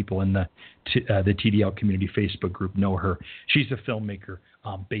 as some people in the TDL community Facebook group know her. She's a filmmaker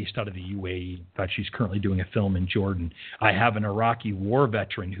based out of the UAE. In fact, she's currently doing a film in Jordan. I have an Iraqi war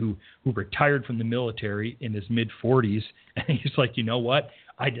veteran who retired from the military in his mid-40s, and he's like, you know what?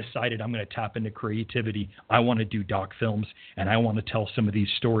 I decided I'm going to tap into creativity. I want to do doc films, and I want to tell some of these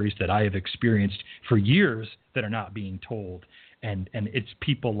stories that I have experienced for years that are not being told. And it's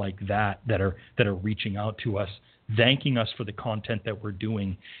people like that are reaching out to us, thanking us for the content that we're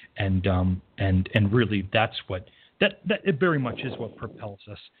doing, and really that's what that it very much is what propels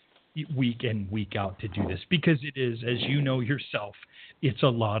us week in, week out to do this, because it is, as you know yourself, it's a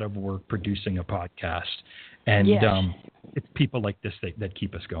lot of work producing a podcast. And yes. It's people like this that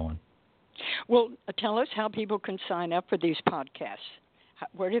keep us going. Well, tell us how people can sign up for these podcasts.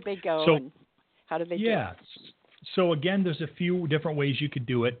 Where do they go, and how do they do it? Yeah. So, again, there's a few different ways you could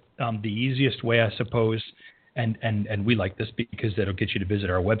do it. The easiest way, I suppose, and we like this because that'll get you to visit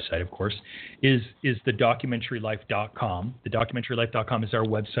our website, of course, is thedocumentarylife.com. Thedocumentarylife.com is our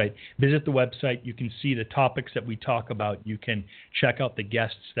website. Visit the website. You can see the topics that we talk about. You can check out the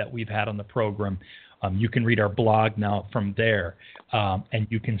guests that we've had on the program. You can read our blog now from there, and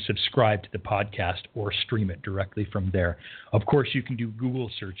you can subscribe to the podcast or stream it directly from there. Of course, you can do Google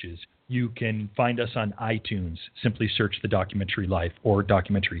searches. You can find us on iTunes. Simply search The Documentary Life, or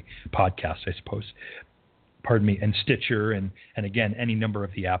Documentary Podcast, I suppose. Pardon me, and Stitcher, and again, any number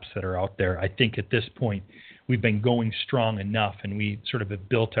of the apps that are out there. I think at this point, we've been going strong enough, and we sort of have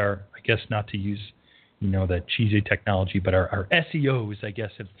built our, I guess not to use that cheesy technology, but our SEOs, I guess,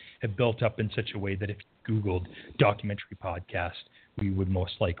 have built up in such a way that if you Googled documentary podcast, we would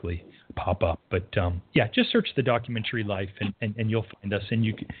most likely pop up. But just search The Documentary Life, and you'll find us, and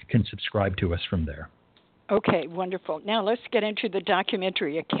you can subscribe to us from there. Okay, wonderful. Now let's get into the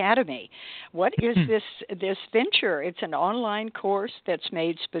Documentary Academy. What is this venture? It's an online course that's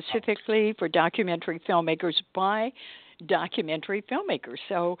made specifically for documentary filmmakers by documentary filmmakers.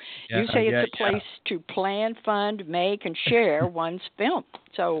 So you say it's a place to plan, fund, make, and share one's film.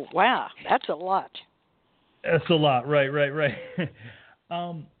 So, wow, that's a lot. That's a lot. Right.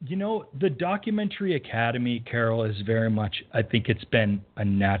 The Documentary Academy, Carol, is very much, I think it's been a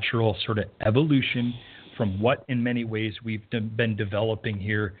natural sort of evolution from what in many ways we've been developing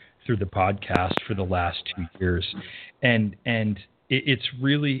here through the podcast for the last 2 years. And it's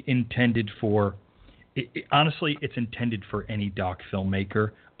really intended for, honestly, it's intended for any doc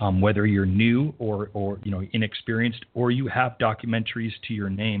filmmaker, whether you're new or inexperienced, or you have documentaries to your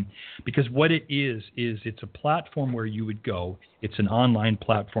name. Because what it is it's a platform where you would go. It's an online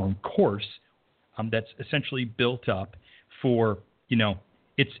platform course that's essentially built up for,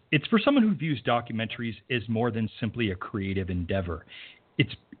 it's for someone who views documentaries as more than simply a creative endeavor.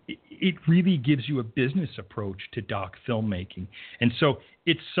 It really gives you a business approach to doc filmmaking. And so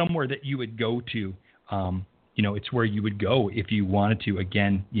it's somewhere that you would go to. It's where you would go if you wanted to,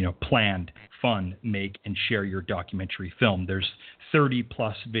 again, plan, fund, make, and share your documentary film. There's 30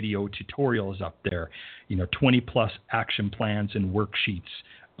 plus video tutorials up there, 20 plus action plans and worksheets,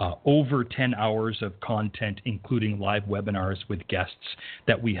 over 10 hours of content, including live webinars with guests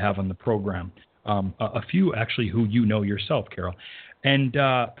that we have on the program. A few actually who yourself, Carol. And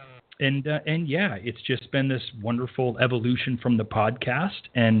it's just been this wonderful evolution from the podcast,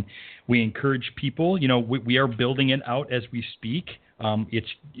 and we encourage people. We are building it out as we speak. It's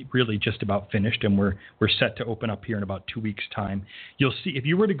really just about finished, and we're set to open up here in about 2 weeks' time. You'll see, if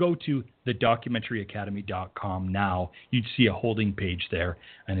you were to go to thedocumentaryacademy.com now, you'd see a holding page there,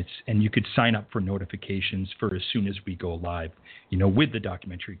 and you could sign up for notifications for as soon as we go live, with the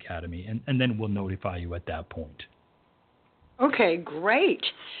Documentary Academy, and then we'll notify you at that point. Okay, great.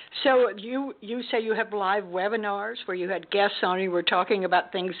 So you say you have live webinars where you had guests on, you were talking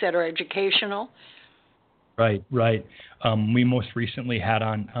about things that are educational? Right. We most recently had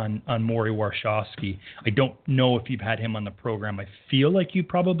on Maury Warshawski. I don't know if you've had him on the program. I feel like you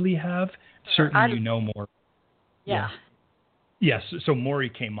probably have. Certainly you know more. Yeah. Yes. So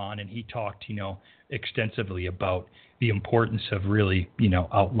Maury came on and he talked, extensively about the importance of really,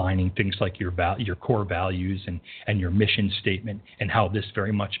 outlining things like your core values and your mission statement, and how this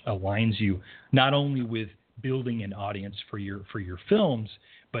very much aligns you not only with building an audience for your films,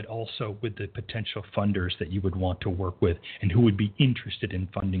 but also with the potential funders that you would want to work with and who would be interested in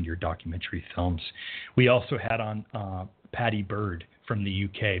funding your documentary films. We also had on Patty Bird from the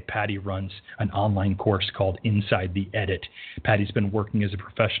UK. Patty runs an online course called Inside the Edit. Patty's been working as a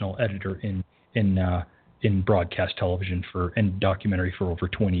professional editor in broadcast television and documentary for over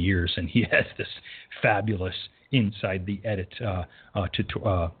 20 years, and he has this fabulous Inside the Edit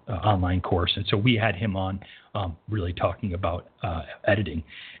online course. And so we had him on, really talking about editing.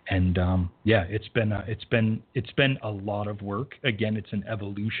 And it's been a lot of work. Again, it's an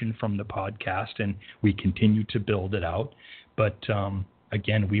evolution from the podcast, and we continue to build it out. But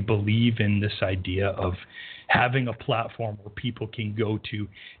again, we believe in this idea of having a platform where people can go to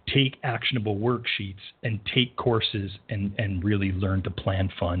take actionable worksheets and take courses and really learn to plan,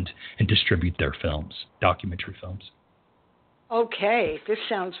 fund, and distribute their films, documentary films. Okay, this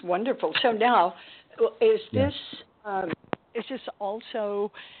sounds wonderful. So now, is this also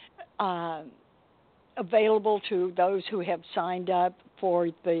available to those who have signed up for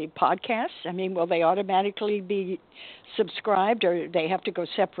the podcast? I mean, will they automatically be subscribed, or they have to go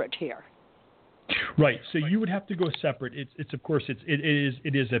separate here? Right. So you would have to go separate. It's of course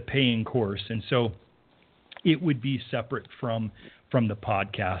it is a paying course, and so it would be separate from the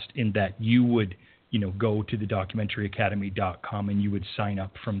podcast in that you would go to the documentaryacademy.com and you would sign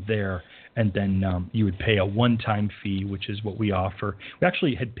up from there, and then you would pay a one-time fee, which is what we offer. We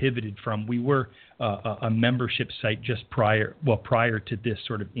actually had pivoted from, we were a membership site just prior to this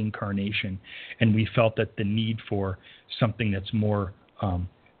sort of incarnation, and we felt that the need for something that's more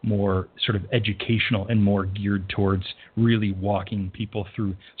sort of educational and more geared towards really walking people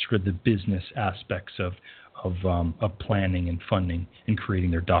through sort of the business aspects of planning and funding and creating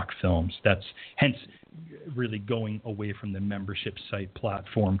their doc films. That's hence really going away from the membership site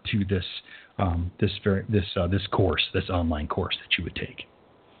platform to this course, this online course that you would take.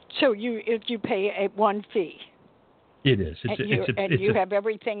 So you pay one fee. It is. You have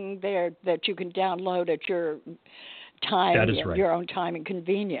everything there that you can download at your time, that is right. Your own time and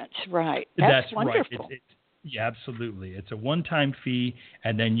convenience. Right. That's wonderful. Right. Yeah, absolutely. It's a one-time fee,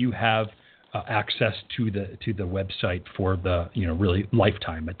 and then you have access to the website for the really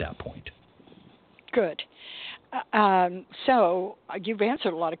lifetime at that point. Good. So you've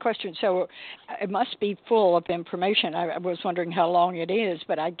answered a lot of questions. So it must be full of information. I was wondering how long it is,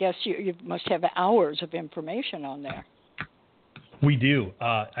 but I guess you must have hours of information on there. We do.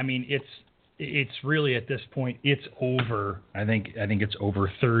 I mean, it's really at this point it's over. I think it's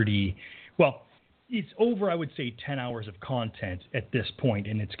over 30. Well, it's over, I would say, 10 hours of content at this point,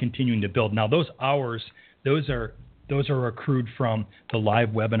 and it's continuing to build. Now, those hours, those are accrued from the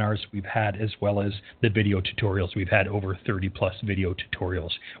live webinars we've had, as well as the video tutorials. We've had over 30 plus video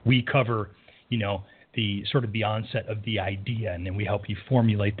tutorials. We cover, the sort of the onset of the idea, and then we help you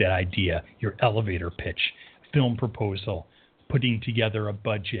formulate that idea, your elevator pitch, film proposal, putting together a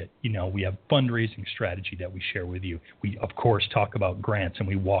budget. We have fundraising strategy that we share with you. We, of course, talk about grants, and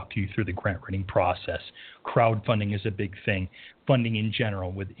we walk you through the grant writing process. Crowdfunding is a big thing, funding in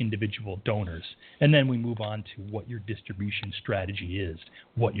general with individual donors. And then we move on to what your distribution strategy is,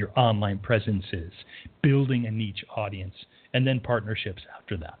 what your online presence is, building a niche audience, and then partnerships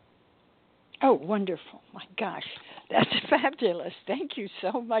after that. Oh, wonderful. My gosh, that's fabulous. Thank you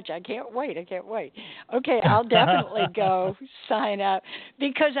so much. I can't wait. Okay, I'll definitely go sign up,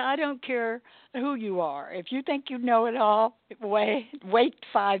 because I don't care who you are. If you think you know it all, wait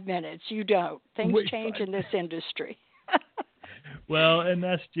 5 minutes. You don't. Things change in this industry. Well, and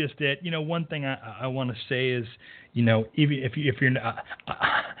that's just it. One thing I want to say is, even if you're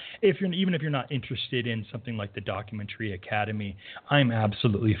not interested in something like the Documentary Academy, I'm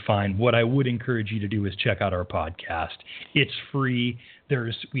absolutely fine. What I would encourage you to do is check out our podcast. It's free.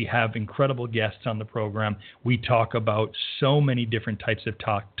 We have incredible guests on the program. We talk about so many different types of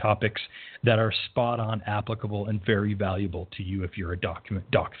topics that are spot on, applicable, and very valuable to you if you're a doc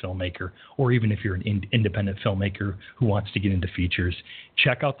filmmaker, or even if you're an independent filmmaker who wants to get into features.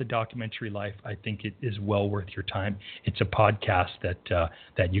 Check out the Documentary Life. I think it is well worth your time. It's a podcast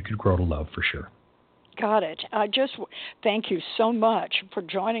that you could grow to love for sure. Got it. Thank you so much for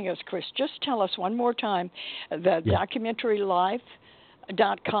joining us, Chris. Just tell us one more time the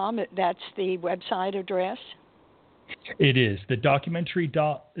documentarylife.com. That's the website address. It is. The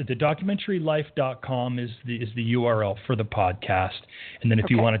documentarylife.com is the URL for the podcast. And then if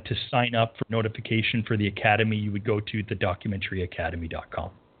you wanted to sign up for notification for the Academy, you would go to the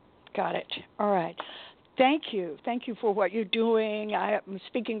documentaryacademy.com. Got it. All right. thank you. Thank you for what you're doing. I'm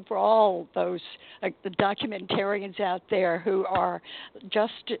speaking for all those, like the documentarians out there who are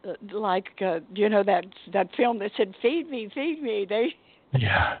just like, that film that said, feed me, feed me.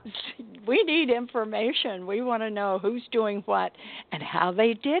 We need information. We want to know who's doing what and how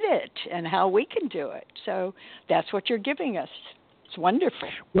they did it and how we can do it. So that's what you're giving us. It's wonderful.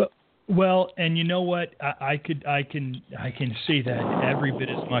 Well, and you know what? I can say that every bit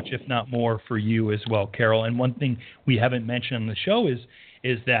as much, if not more, for you as well, Carol. And one thing we haven't mentioned on the show is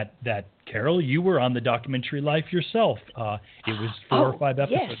that Carol, you were on the documentary Life yourself. It was 4 or 5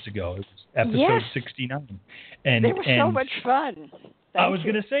 episodes ago. It was episode 69, and they were so much fun. I was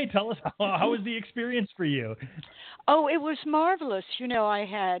going to say, tell us how was the experience for you? Oh, it was marvelous. I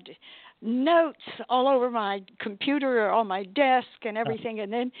had notes all over my computer, on my desk and everything.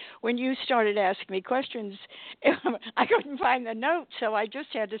 And then when you started asking me questions, I couldn't find the notes, so I just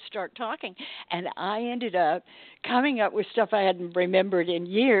had to start talking. And I ended up coming up with stuff I hadn't remembered in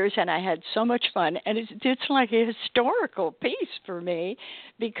years, and I had so much fun. And it's like a historical piece for me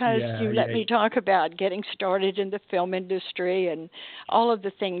because you let me talk about getting started in the film industry and all of the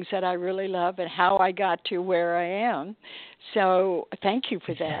things that I really love and how I got to where I am. So thank you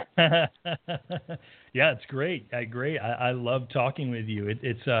for that. Yeah, it's great. I love talking with you.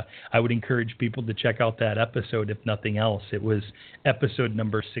 I would encourage people to check out that episode, if nothing else. It was episode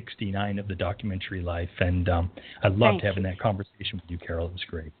number 69 of the documentary Life, and I loved having that conversation with you, Carol. It was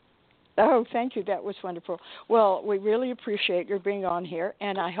great. Oh, thank you. That was wonderful. Well, we really appreciate your being on here,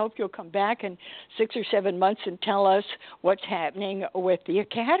 and I hope you'll come back in 6 or 7 months and tell us what's happening with the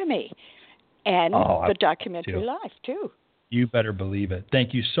Academy and the documentary Life, too. You better believe it.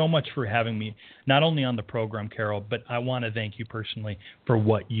 Thank you so much for having me, not only on the program, Carol, but I want to thank you personally for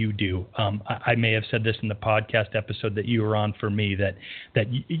what you do. I may have said this in the podcast episode that you were on for me, that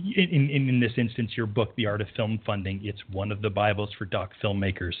in this instance, your book, The Art of Film Funding, it's one of the Bibles for doc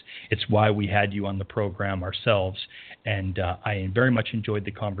filmmakers. It's why we had you on the program ourselves. And I very much enjoyed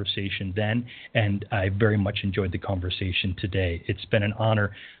the conversation then, and I very much enjoyed the conversation today. It's been an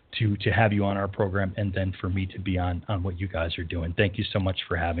honor to have you on our program, and then for me to be on what you guys are doing. Thank you so much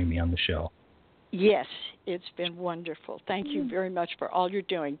for having me on the show. Yes, it's been wonderful. Thank you very much for all you're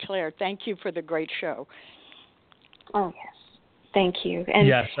doing. Claire, thank you for the great show. Oh, yes. Thank you. And,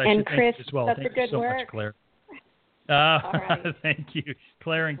 yes, and Chris, as well. That's thank a good you so work. much, Claire. All right. Thank you.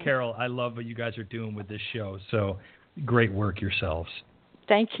 Claire and Carol, I love what you guys are doing with this show. So great work yourselves.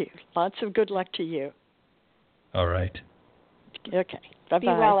 Thank you. Lots of good luck to you. All right. Okay. Bye-bye. Be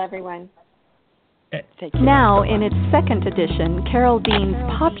well, everyone. Now, in its second edition, Carol Dean's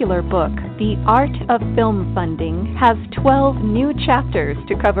popular book, The Art of Film Funding, has 12 new chapters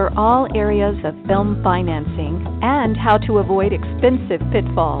to cover all areas of film financing and how to avoid expensive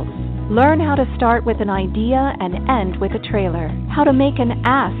pitfalls. Learn how to start with an idea and end with a trailer, how to make an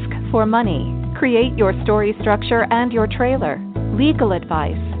ask for money, create your story structure and your trailer, legal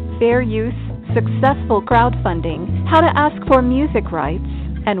advice, fair use, successful crowdfunding, how to ask for music rights,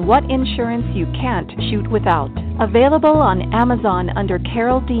 and what insurance you can't shoot without. Available on Amazon under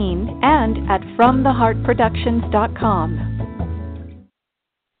Carol Dean and at FromTheHeartProductions.com.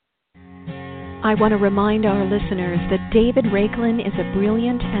 I want to remind our listeners that David Raiklin is a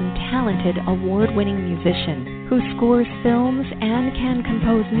brilliant and talented award-winning musician who scores films and can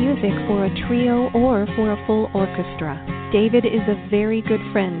compose music for a trio or for a full orchestra. David is a very good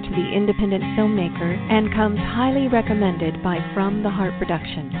friend to the independent filmmaker and comes highly recommended by From the Heart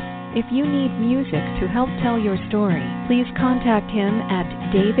Productions. If you need music to help tell your story, please contact him at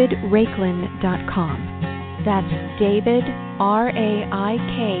davidraiklin.com. That's David,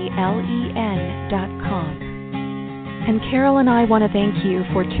 RAIKLEN.com. And Carol and I want to thank you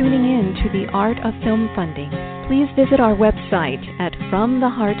for tuning in to The Art of Film Funding. Please visit our website at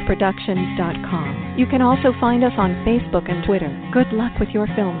FromTheHeartProductions.com. You can also find us on Facebook and Twitter. Good luck with your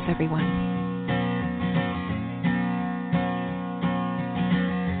films, everyone.